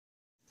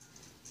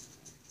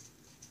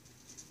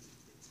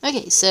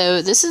Okay,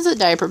 so this is the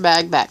diaper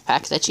bag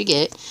backpack that you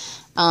get.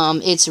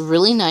 It's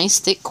really nice,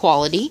 thick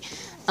quality.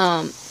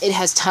 It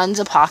has tons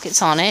of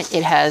pockets on it.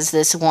 It has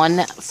this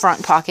one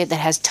front pocket that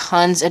has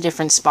tons of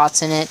different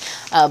spots in it.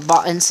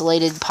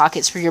 Insulated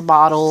pockets for your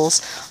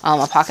bottles,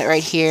 a pocket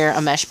right here,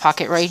 a mesh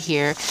pocket right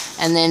here,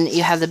 and then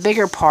you have the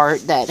bigger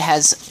part that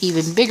has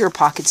even bigger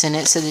pockets in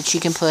it so that you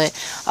can put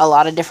a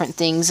lot of different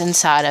things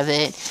inside of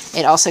it.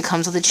 It also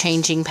comes with a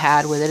changing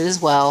pad with it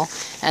as well,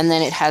 and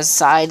then it has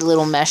side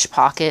little mesh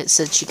pockets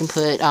so that you can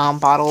put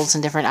bottles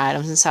and different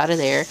items inside of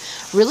there.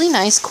 Really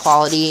nice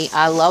quality.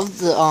 I love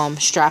the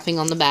strapping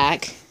on the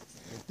back.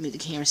 Move the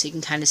camera so you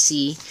can kind of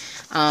see.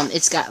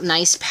 It's got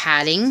nice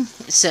padding,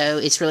 so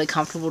it's really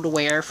comfortable to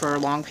wear for a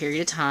long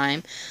period of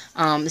time.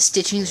 The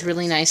stitching is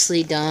really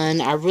nicely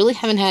done. I really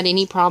haven't had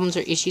any problems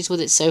or issues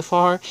with it so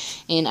far,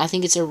 and I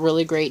think it's a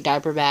really great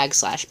diaper bag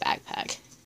slash backpack.